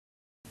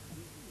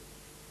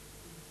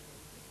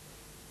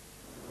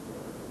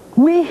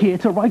We're here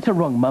to right a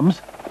wrong,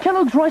 Mums.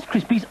 Kellogg's Rice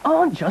Krispies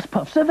aren't just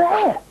puffs of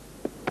air.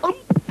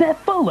 They're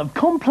full of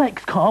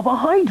complex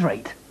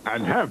carbohydrate.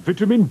 And have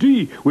vitamin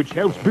D, which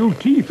helps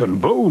build teeth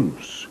and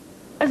bones.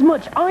 As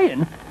much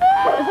iron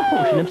as a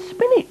portion of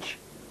spinach.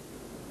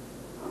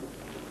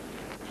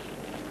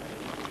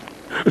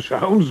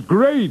 Sounds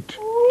great.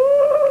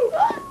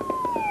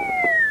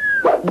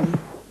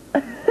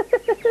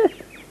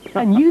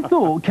 And you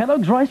thought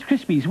Kellogg's Rice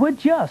Krispies were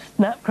just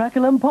snap,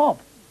 crackle and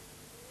pop.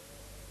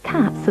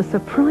 Cats are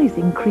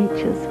surprising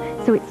creatures,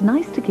 so it's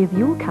nice to give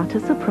your cat a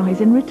surprise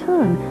in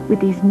return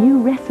with these new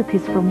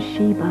recipes from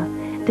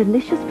Sheba.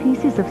 Delicious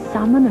pieces of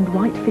salmon and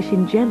whitefish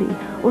in jelly,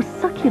 or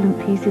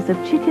succulent pieces of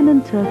chicken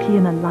and turkey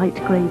in a light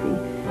gravy.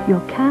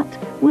 Your cat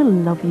will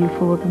love you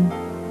for them.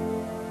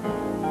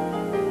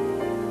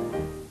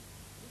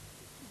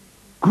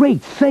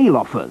 Great sale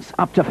offers,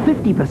 up to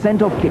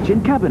 50% off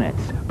kitchen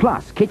cabinets.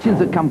 Plus, kitchens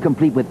that come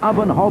complete with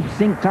oven, hob,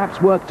 sink taps,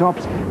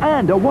 worktops,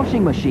 and a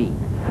washing machine.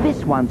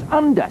 This one's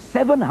under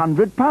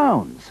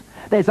 £700.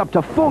 There's up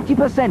to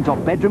 40%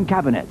 off bedroom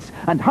cabinets,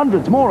 and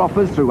hundreds more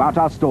offers throughout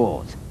our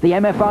stores. The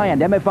MFI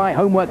and MFI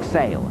Homework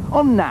sale,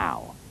 on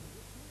now.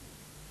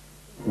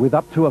 With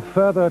up to a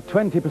further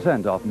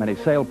 20% off many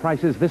sale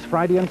prices this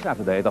Friday and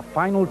Saturday, the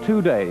final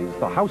 2 days,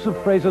 the House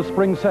of Fraser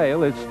Spring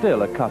Sale is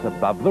still a cut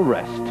above the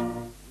rest.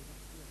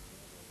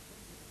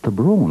 The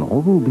Braun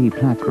Oral-B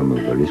plaque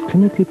remover is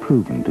clinically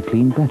proven to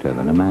clean better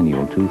than a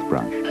manual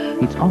toothbrush.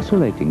 Its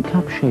oscillating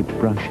cup-shaped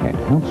brush head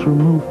helps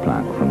remove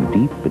plaque from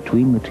deep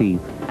between the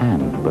teeth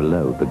and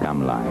below the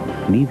gum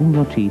line, leaving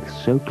your teeth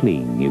so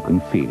clean you can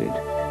feel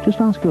it.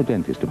 Just ask your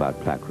dentist about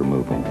plaque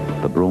removal.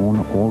 The Braun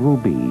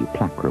Oral-B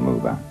plaque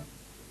remover.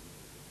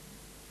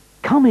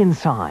 Come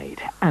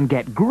inside and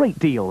get great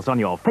deals on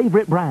your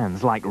favourite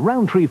brands like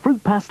Roundtree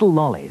Fruit Pastel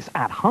Lollies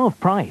at half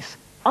price.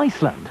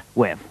 Iceland,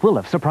 we're full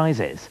of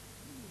surprises.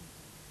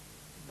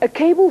 A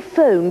cable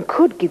phone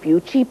could give you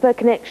cheaper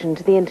connection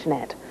to the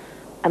internet.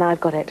 And I've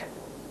got it.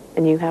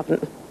 And you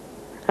haven't.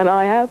 And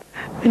I have.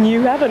 And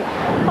you haven't.